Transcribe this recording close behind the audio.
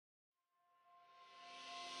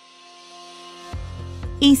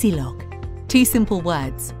EasyLog. Two simple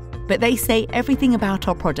words, but they say everything about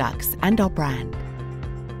our products and our brand.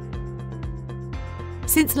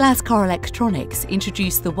 Since Lascar Electronics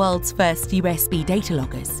introduced the world's first USB data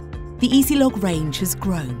loggers, the EasyLog range has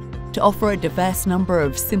grown to offer a diverse number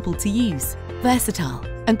of simple-to-use, versatile,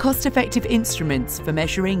 and cost-effective instruments for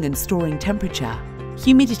measuring and storing temperature,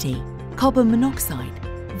 humidity, carbon monoxide,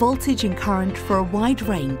 voltage and current for a wide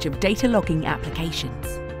range of data logging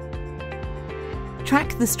applications.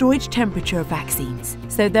 Track the storage temperature of vaccines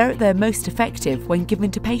so they're at their most effective when given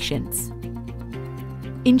to patients.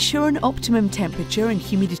 Ensure an optimum temperature and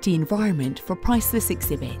humidity environment for priceless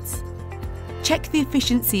exhibits. Check the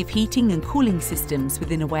efficiency of heating and cooling systems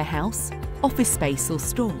within a warehouse, office space or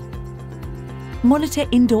store. Monitor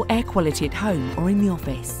indoor air quality at home or in the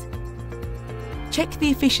office. Check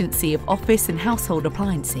the efficiency of office and household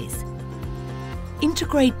appliances.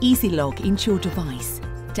 Integrate EasyLog into your device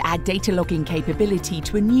to add data logging capability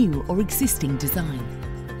to a new or existing design.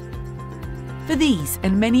 For these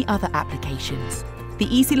and many other applications, the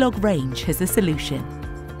EasyLog range has a solution.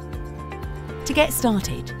 To get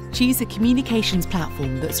started, choose a communications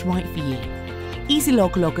platform that's right for you.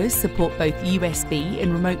 EasyLog loggers support both USB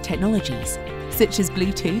and remote technologies, such as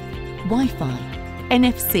Bluetooth, Wi-Fi,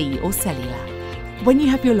 NFC or cellular. When you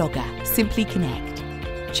have your logger, simply connect.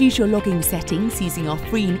 Choose your logging settings using our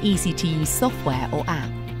free and easy-to-use software or app.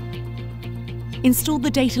 Install the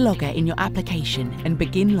data logger in your application and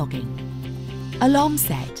begin logging. Alarm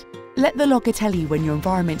set. Let the logger tell you when your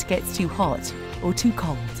environment gets too hot or too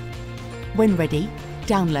cold. When ready,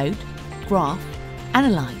 download, graph,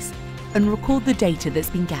 analyze, and record the data that's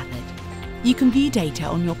been gathered. You can view data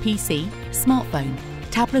on your PC, smartphone,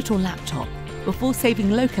 tablet or laptop before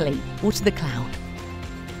saving locally or to the cloud.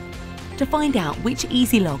 To find out which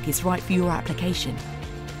EasyLog is right for your application,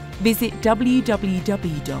 visit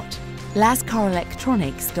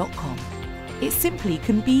www.lascarelectronics.com. It simply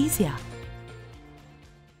couldn't be easier.